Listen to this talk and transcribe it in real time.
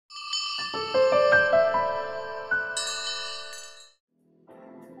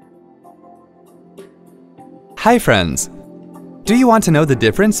Hi friends! Do you want to know the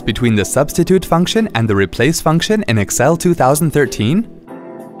difference between the substitute function and the replace function in Excel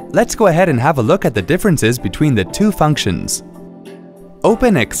 2013? Let's go ahead and have a look at the differences between the two functions.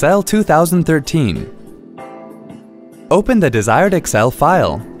 Open Excel 2013. Open the desired Excel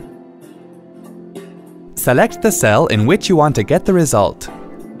file. Select the cell in which you want to get the result.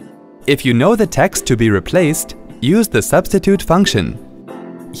 If you know the text to be replaced, use the substitute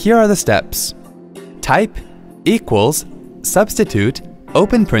function. Here are the steps. Type equals substitute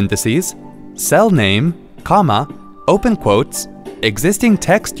open parentheses cell name, comma, open quotes, existing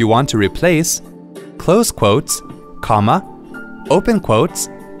text you want to replace, close quotes, comma, open quotes,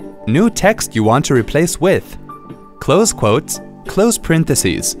 new text you want to replace with, close quotes, close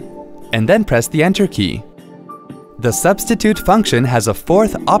parentheses, and then press the Enter key. The substitute function has a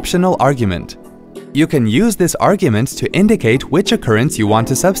fourth optional argument. You can use this argument to indicate which occurrence you want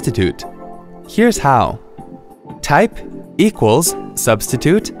to substitute. Here's how. Type equals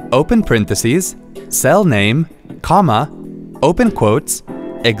substitute open parentheses cell name, comma, open quotes,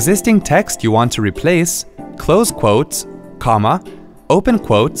 existing text you want to replace, close quotes, comma, open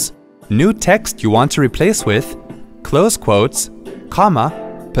quotes, new text you want to replace with, close quotes,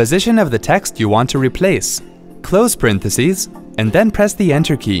 comma, position of the text you want to replace, close parentheses, and then press the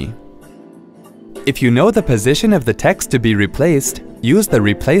Enter key. If you know the position of the text to be replaced, use the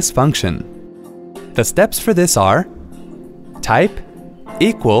replace function. The steps for this are: type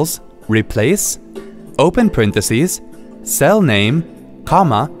equals replace open parentheses cell name,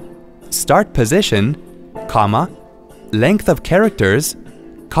 comma, start position, comma, length of characters,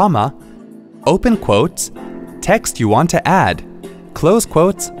 comma, open quotes, text you want to add, close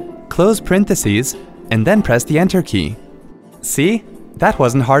quotes, close parentheses, and then press the Enter key. See? That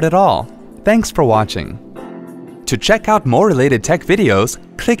wasn't hard at all. Thanks for watching. To check out more related tech videos,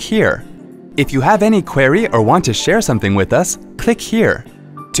 click here. If you have any query or want to share something with us, click here.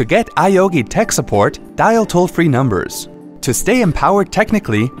 To get iYogi tech support, dial toll-free numbers. To stay empowered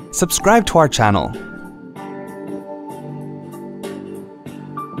technically, subscribe to our channel.